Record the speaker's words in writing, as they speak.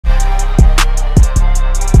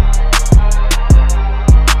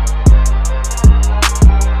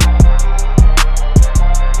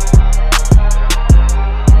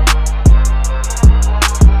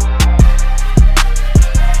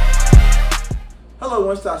Hello,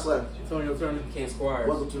 One Star Slayer. It's on your turn. Squires.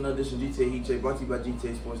 Welcome to another edition of GTA Heat Check, brought to you by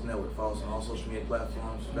GTA Sports Network. Follow us on all social media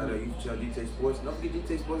platforms. Got our YouTube channel, GTA Sports. Don't forget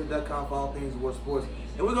GTASports.com for all things world sports.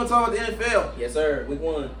 And we're gonna talk about the NFL. Yes, sir. Week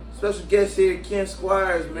 1. Special guest here, Ken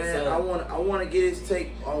Squires. Man, Yes, I want to get his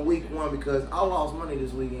take on week 1 because I lost money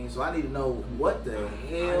this weekend, so I need to know what the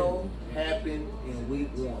hell happened in week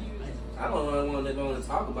 1. I don't know want to go and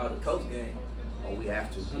talk about the Colts game. Oh, we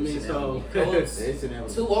have to. I mean, so Colts, It's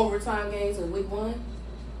inevitable. 2 overtime games in week 1.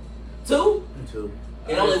 2? 2.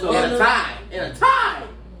 And only so one In a tie. In a tie.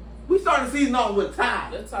 We started the season off with a tie.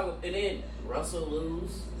 Let's talk. And then Russell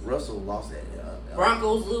lose. Russell lost that.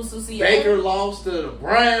 Broncos lose to Seattle. Baker lost to the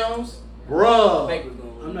Browns. Bruh. Baker's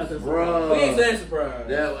gonna lose. I'm not that Bruh. We ain't that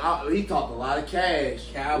surprised. He talked a lot of cash.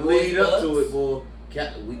 Cowboys, Lead up Bucks. to it, boy.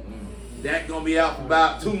 That gonna be out for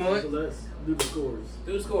about 2 months. So let's do the scores.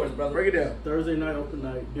 Do the scores, brother. Break it down. Thursday night, open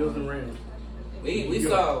night, Bills and Rams. We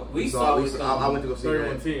saw it I coming. went to go see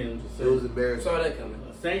that. 31-10. It was We embarrassing. saw that coming.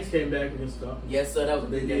 Saints came back against the Yes, sir. That was a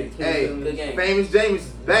big game. Hey, Good game. Famous James is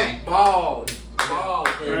back. Ball.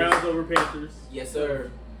 Browns over Panthers. Yes, sir.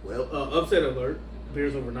 Well, Upset alert.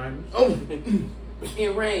 Bears over Niners. oh.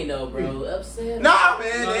 It rained though, bro. Upset. Nah,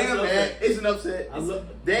 man. No, Damn, it's man. upset. It's an upset. Damn,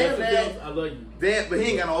 Damn, man. I love you. Damn, but he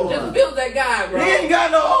ain't got no Just O-line. build that guy, bro. He ain't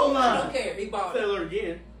got no I O-line. don't care. He balled. Upset alert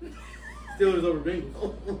again. Steelers over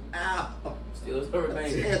Bengals. Ow. Steelers over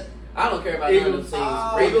Bengals. I don't care about none of Eagles. them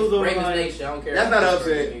teams. Eagles over Ravens Lions. Nation. I don't care. That's not an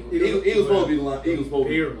upset. Eagles- It was supposed to be the line. Eagles supposed to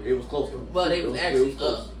be. Barely. It was close. But they was actually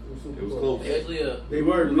close. up. It was close. They actually up. They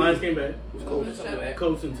were. The Lions came back. It was close.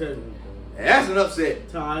 Colts and Texans. That's an upset.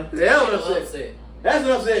 Tie. That's an It's an upset. upset. That's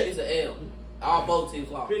an upset. It's an L. All both teams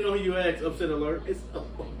lost. Depending on who you ask, upset alert. It's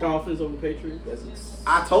Dolphins over Patriots.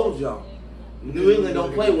 I told y'all. New England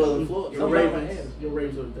don't play well in Florida. Your Somebody Ravens. Your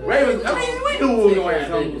Ravens over that. Ravens. I mean, we knew what was going to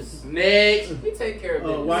happen. Next. We take care of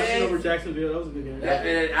it. Washington over Jacksonville. That was a good game.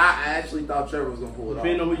 And I actually thought Trevor was going to pull it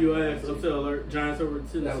Depending off. on who you ask, upset alert. Giants over That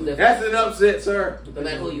was Tennessee. different. That's an upset, sir. No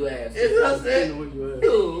matter who you ask. It's an upset. Depending on who you ask.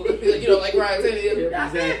 Who? You don't like Ryan Tannehill? Yeah,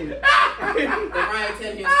 exactly. The Ryan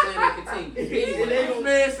Tannehill slander continues. And this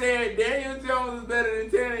man said Daniel Jones is better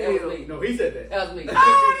than That was Tannehill. me. No, he said that. That was me.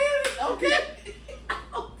 Oh, okay.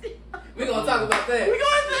 We're going to talk about that. We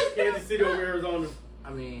going Kansas City over Arizona.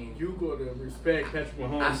 I mean, You go to respect Patrick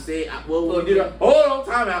Mahomes. I said, well, we did a, hold on,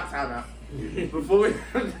 time out. Before we,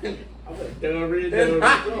 I'm like, done read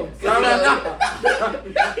that.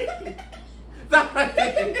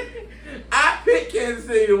 I picked Kansas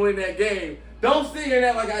City to win that game. Don't sit here and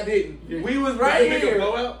act like I didn't. We was right You pick a here.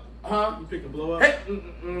 blowout? Huh? You pick a blowout? Hey,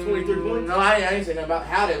 23 points? No, I ain't saying nothing about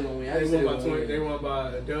how they gonna win. I They just won said by they 20. won. They won by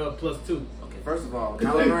a dub plus 2. Okay, first of all,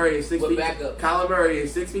 Kyler Murray is 6 With feet. backup. Kyler Murray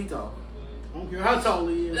is 6 feet tall. I don't care how tall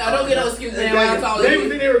he is. I don't get no excuses. How tall They he was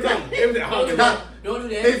is. in there talking. They was at Don't do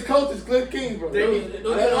that. His coach is Cliff Kingsborough. They- Don't do that.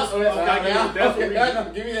 That's what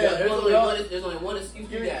we Give me that. There's only one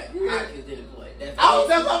excuse you got. Hopkins didn't play. That's Oh,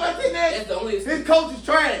 that's what I'm saying. That's the only excuse. His coach is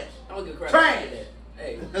trash. I don't give a crap Trash. about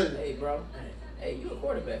that. Hey, bro. Hey, you a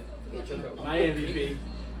quarterback. Forget your coach. My MVP.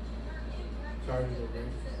 Chargers over.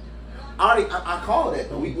 I called that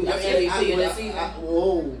though. Your MVP in that season?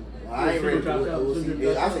 Whoa. I ain't ready to do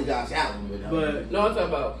it. Josh I say Josh Allen, But No, I'm talking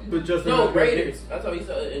about. but Justin No, Herbert- Raiders. I thought you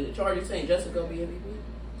said in the Chargers saying Justin gonna be MVP.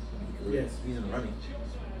 Yes. He's in the running.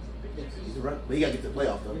 He's in the running. But he got to get to the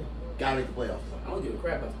playoffs though. Got to make the playoffs. I don't give a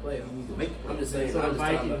crap about the playoffs. He needs to make the playoffs. I'm just saying. So I'm just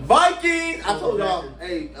talking about. Vikings! I told y'all,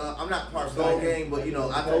 hey, I'm not part of the whole game, but you know,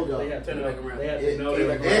 I told y'all. They got Turn it back around. They had It- no, it- they were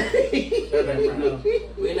right. Turn it back around. No.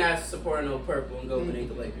 We're not supporting no purple and go beneath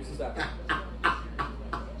the Lakers. Stop it.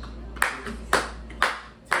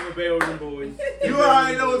 Tampa Bay over them boys. You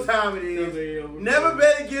already know what time it Tampa is. Bay over them Never boys.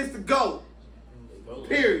 bet against the GOAT.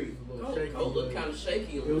 Period. It was a little shaky, Goat look but- kind of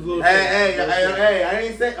shaky. It was a little Hey, shaky. I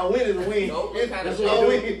ain't saying a win is a win. Goat look kind of A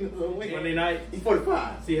win is a win. Monday night, He's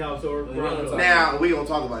 45. Seahawks over We Broncos. gonna Now, we going to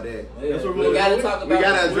talk about that. That's what We gotta talk about. We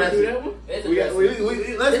gotta Wanna address do it. that one? It's We got, addressing- let's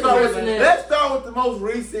It's start with addressing that. let's start with the most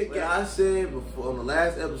recent. Like I said before on the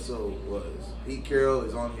last episode was Pete Carroll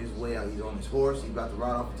is on his way out. He's on his horse. He's about to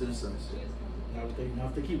ride off into the sunset. Now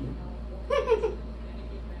if they keep him.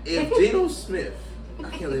 If Geno Smith, I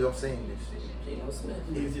can't believe I'm saying this. Geno Smith.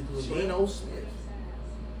 Easy to play. Geno Smith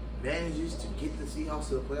manages to get the Seahawks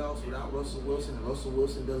to the playoffs without Russell Wilson, and Russell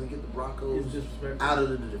Wilson doesn't get the Broncos It's disrespectful. out of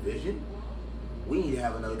the division, we need to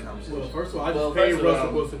have another Well, conversation. first of all, I Well, just paid first of Russell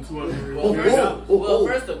all- Wilson $200. Well,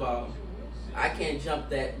 first of all, I can't jump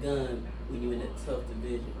that gun when you're in a tough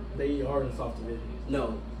division. They are in the soft division.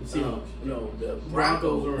 No, The Seahawks. no, the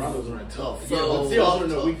Broncos are Broncos are tough. So- The Seahawks are in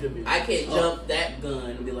the weak division. I can't jump that gun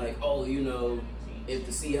and be like, oh, you know, if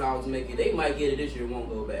the Seahawks make it, they might get it this year, won't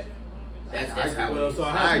go back. That's how. Well, so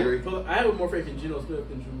I agree. I have more faith in Geno Smith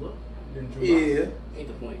than Drew Lock. Yeah. Ain't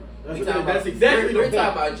the point. That's exactly the We're point.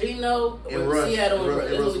 talking about Geno And or Russ. Seattle and Russ.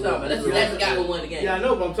 That's what we're talking about. That's the guy who won the game. Yeah, I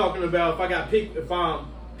know, but I'm talking about if I'm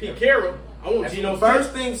Pete Carroll, I want Geno Smith.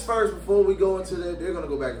 First things first, before we go into that, they're going to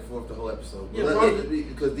go back and forth the whole episode.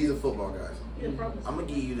 Because these are football guys. Yeah, probably. I'm going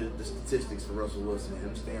to give you the statistics for Russell Wilson and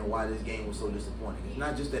understand why this game was so disappointing. It's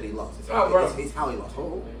not just that he lost. It's how he lost.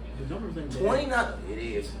 The numbers ain't 29. It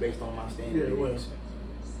is, based on my standard. Yeah, well.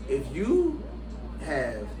 If you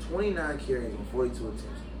have 29 carries and 42 attempts,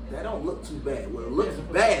 that don't look too bad. What looks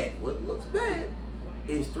bad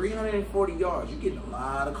is 340 yards. You're getting a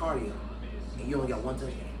lot of cardio, and you only got one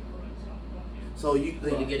touchdown. So you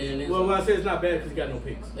to get in. Well, when I say it's not bad because he got no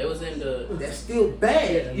picks. It was in the. That's still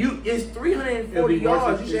bad. Yeah. It's 340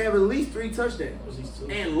 yards. You should have at least 3 touchdowns.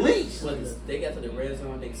 At least. They got to the red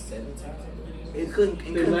zone like 7 times. It couldn't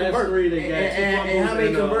The last convert. 3 they got. And how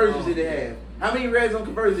many conversions did they have? How many red zone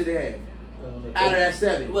conversions did they have? Out of that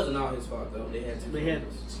 7. It wasn't all his fault though. They had 2. They had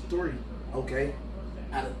 3. Okay.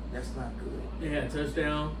 That's not good. They had a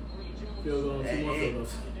touchdown, field goal, and 2 more field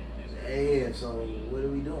goals. Yeah, so what are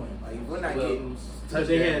we doing? Like, we're not getting touchdowns.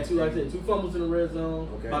 They had 2 fumbles in the red zone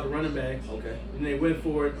by the running backs. Okay. And they went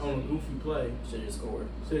for it on a goofy play. Should have just scored.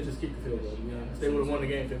 Should have just kicked the field goal. If they would have won the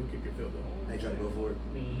game, they would kick the field goal. They tried to go for it.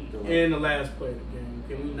 Mm-hmm. And the last play of the game.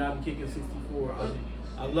 Can we not be kicking 64?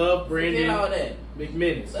 I love Brandon. Forget all that.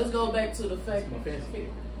 McManus. Let's go back to the fact. That's my fancy pick.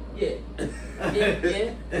 Yeah.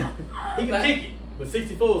 He can kick it, but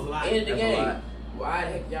 64 is a lot. End the game. Why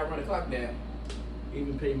the heck y'all run the clock down?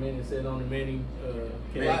 Even Peyton Manning said on the Manning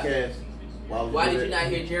cast. Why did you not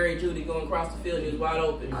hear Jerry Jeudy going across the field? He was wide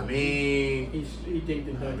open. I mean, he dinked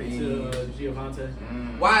and dunked to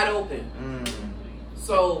Giovanni. Wide open.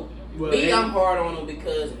 So I'm hard on him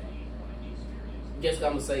because guess what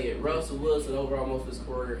I'm gonna say it. Russell Wilson overall most of his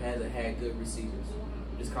career hasn't had good receivers.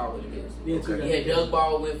 Just call it it is. He had Doug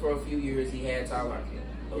Baldwin for a few years. He had Tyler Lockett.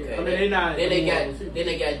 Okay. Yeah, I mean, Then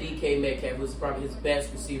they got DK Metcalf, who's probably his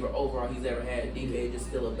best receiver overall he's ever had. DK just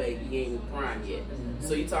still a baby. He ain't even prime yet. Mm-hmm.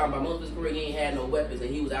 So you talking about most of his career, he ain't had no weapons, and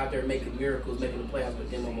he was out there making miracles, making the playoffs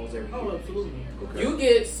with them almost every year. Oh, absolutely. Okay. You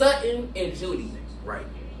get Sutton and Jeudy. Right.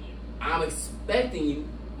 I'm expecting you.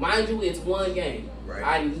 Mind you, it's one game. Right.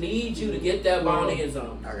 I need you to get that ball in the end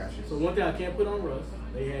zone. I got you. So one thing I can't put on Russ,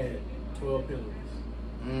 they had 12 penalties.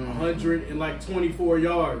 124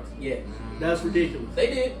 yards. Yeah. That's ridiculous. They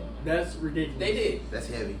did. That's ridiculous. They did. That's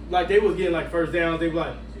heavy. Like, they was getting, like, first downs. They were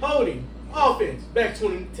like, holding, offense, back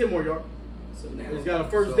 10 more yards. So now it's got a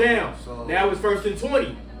first down. So now it's 1st and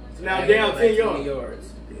 20. So now down 10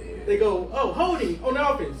 yards. Yeah. They go, holding on the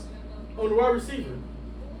offense, on the wide receiver,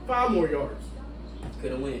 5 more yards.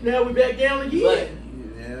 Couldn't win. Now we back down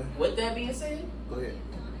again. Yeah. With that being said, go ahead.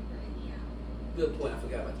 Good point. I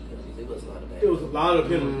forgot about the penalties. It was a lot of bad. It was a lot of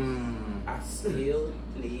penalties. I still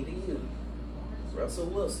need you, Russell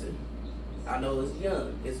Wilson. I know it's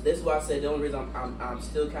young. This is why I said the only reason I'm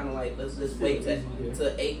still kind of like let's just wait to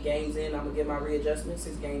 8 games in. I'm gonna get my readjustment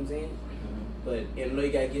 6 games in. But I know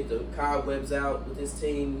you gotta get the cobwebs out with this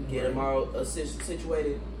team, get them all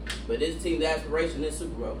situated. But this team, the aspiration is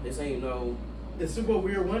Super Bowl. This ain't no. The Super Bowl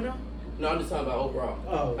year 1 now? No, I'm just talking about overall.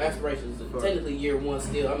 Oh, aspirations is technically year 1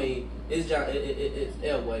 still. I mean, it's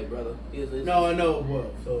Elway, brother. No, I know.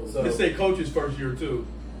 Well, so let's say coach's first year too.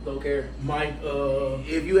 Don't care. Mike,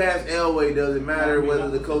 if you ask Elway, does it matter whether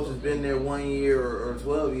the coach has been there 1 year or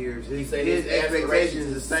 12 years? His expectations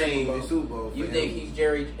is the same in Super Bowl. You think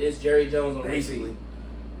it's Jerry Jones on basically?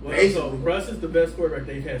 Well, so Russ is the best quarterback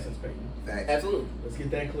they've had since Peyton. Facts. Absolutely. Let's get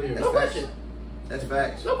that clear. No question. That's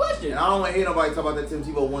facts. No question. And I don't want to hear nobody talk about that Tim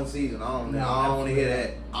Tebow 1 season. I don't want to hear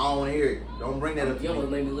that. I don't want to hear it. Don't bring that up to me. You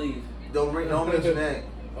almost made me leave. Don't mention that.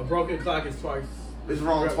 A broken clock is twice. It's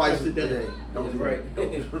wrong twice a day. Don't right.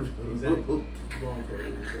 Exactly. Wrong for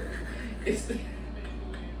it. Because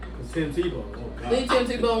Tim Tebow. Leave Tim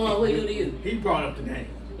Tebow on. What he do to you? He brought up the name.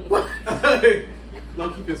 What?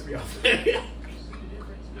 Low-key pissed me off. Because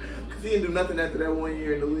he didn't do nothing after that 1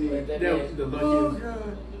 year in the league. That was the luckiest.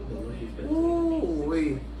 Ooh,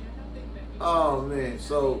 wait. Oh man.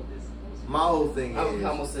 So my whole thing is. I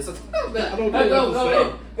almost said something.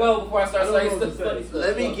 Go before I start saying stuff.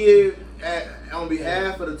 Let me give on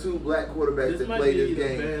behalf of the 2 black quarterbacks that played this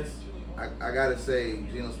game. I gotta say,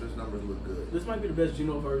 Geno Smith's numbers look good. This might be the best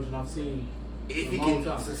Geno version I've seen. If he can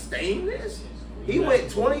sustain this, he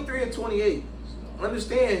went 23 and 28.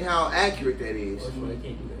 Understand how accurate that is.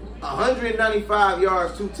 195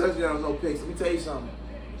 yards, 2 touchdowns, no picks. Let me tell you something.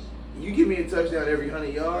 You give me a touchdown every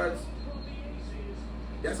 100 yards,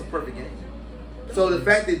 that's a perfect game. So the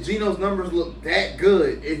fact that Geno's numbers look that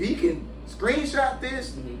good, if he can screenshot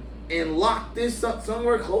this and lock this up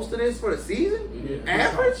somewhere close to this for the season? Yeah,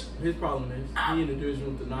 Average? His problem is he in the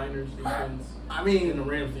division with the Niners defense. I mean, and the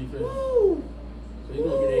Rams defense. Woo, So he's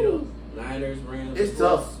gonna get 8 up. Niners, Rams. it's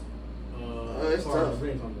tough. It's Cardinals, tough. we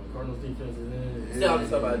ain't talking about Cardinals defense is in. Still, I'm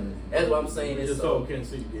just talking about. That's what I'm saying. We It's just so. told Kansas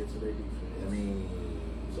City did to their defense. I mean,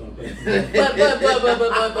 So, But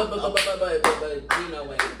you know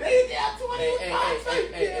what? Hey,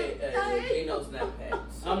 Gino's not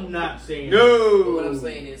Pats. I'm not saying But what I'm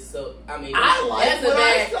saying is, so I mean, I like that's a what I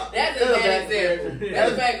bad, saw. that's a bad example.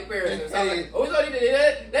 That's a bad comparison. So I'm like, oh, we gonna need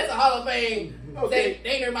to. That's a Hall of Fame. Okay.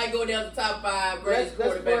 They might go down to top 5 greatest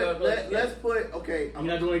quarterback of the let's put, okay. I'm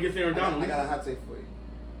not doing against Aaron Donald. I got a hot take for you.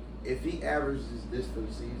 If he averages this for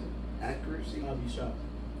the season, accuracy, I'll be shocked.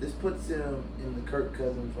 this puts him in the Kirk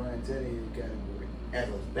Cousins, Ryan Tannehill category as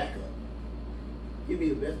a backup. He'd be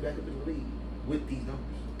the best backup in the league with these numbers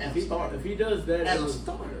as a starter. If he does that As a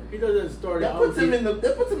starter. he does that as a starter. That puts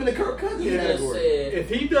him in the Kirk Cousins You just category. said. If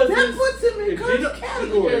he does That this, puts him in if Kirk's Gino- You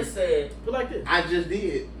category. just said. put like this. I just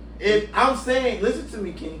did. If I'm saying, listen to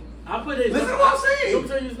me, Kenny. I put his. Listen to what I'm saying. Don't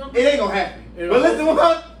tell you his number. It ain't gonna happen. It But listen to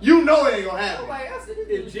what you know it ain't gonna I'm happen. like, I said this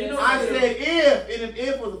If dude Gino- just I said if, and if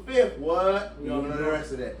if was a fifth, what? We don't know the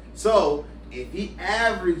rest of that. So if he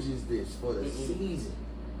averages this for the season,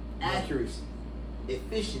 accuracy,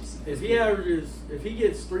 efficiency. If he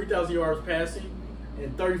gets 3,000 yards passing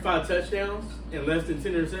and 35 touchdowns and less than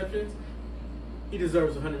 10 interceptions, he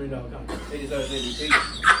deserves a $100 million contract. He deserves MVP.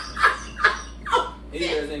 He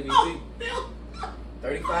deserves MVP.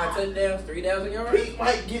 35 touchdowns, 3,000 yards. Pete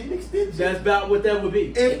might get an extension. That's about what that would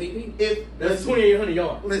be. MVP. If That's 2,800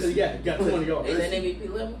 yards. Listen. Yeah, got 20 yards. Ain't that MVP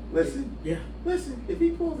level? Listen, Yeah. listen. If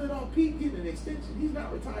he pulls that off, Pete getting an extension. He's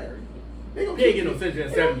not retiring. They gonna He ain't keep getting no Pete. extension at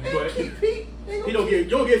They 70, gonna but keep Pete. They gonna you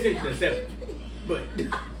don't get extension at 70. But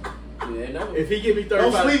Yeah, no. if he give me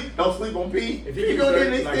Don't 35, don't sleep on Pete. If he He gets gonna get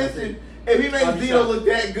an 30, like I extension. said, If he I'll makes be Dino shocked. look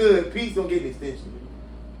that good, Pete's gonna get an extension.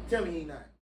 Tell me he not.